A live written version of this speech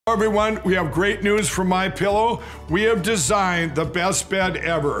Hello everyone, we have great news from MyPillow. We have designed the best bed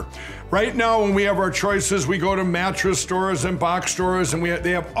ever. Right now when we have our choices, we go to mattress stores and box stores and they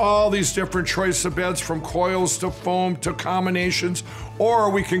have all these different choice of beds, from coils to foam to combinations,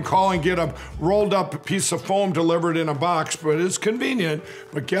 or we can call and get a rolled up piece of foam delivered in a box, but it's convenient.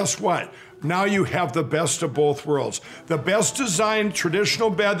 But guess what? Now you have the best of both worlds. The best designed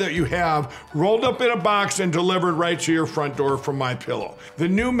traditional bed that you have, rolled up in a box and delivered right to your front door from MyPillow. The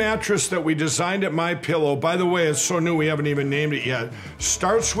new mattress that we designed at MyPillow, by the way, it's so new we haven't even named it yet,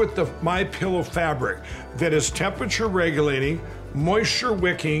 starts with the MyPillow fabric that is temperature regulating, moisture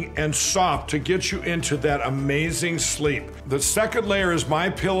wicking, and soft to get you into that amazing sleep. The second layer is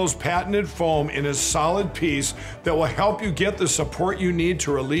MyPillow's patented foam in a solid piece that will help you get the support you need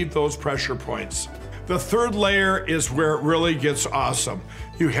to relieve those pressure points. The third layer is where it really gets awesome.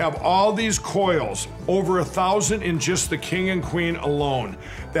 You have all these coils, over 1,000 in just the king and queen alone.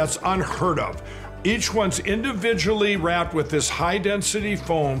 That's unheard of. Each one's individually wrapped with this high density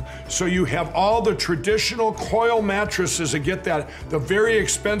foam, so you have all the traditional coil mattresses that get the very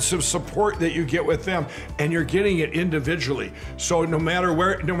expensive support that you get with them, and you're getting it individually. So no matter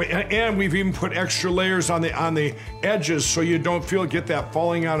where, and we've even put extra layers on the edges so you don't get that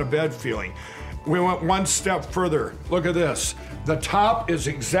falling out of bed feeling. We went one step further. Look at this. The top is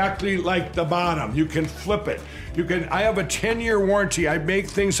exactly like the bottom. You can flip it. I have a 10-year warranty. I make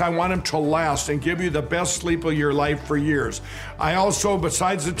things, I want them to last and give you the best sleep of your life for years. I also,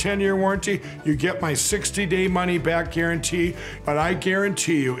 besides the 10-year warranty, you get my 60-day money back guarantee, but I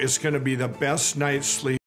guarantee you it's gonna be the best night's sleep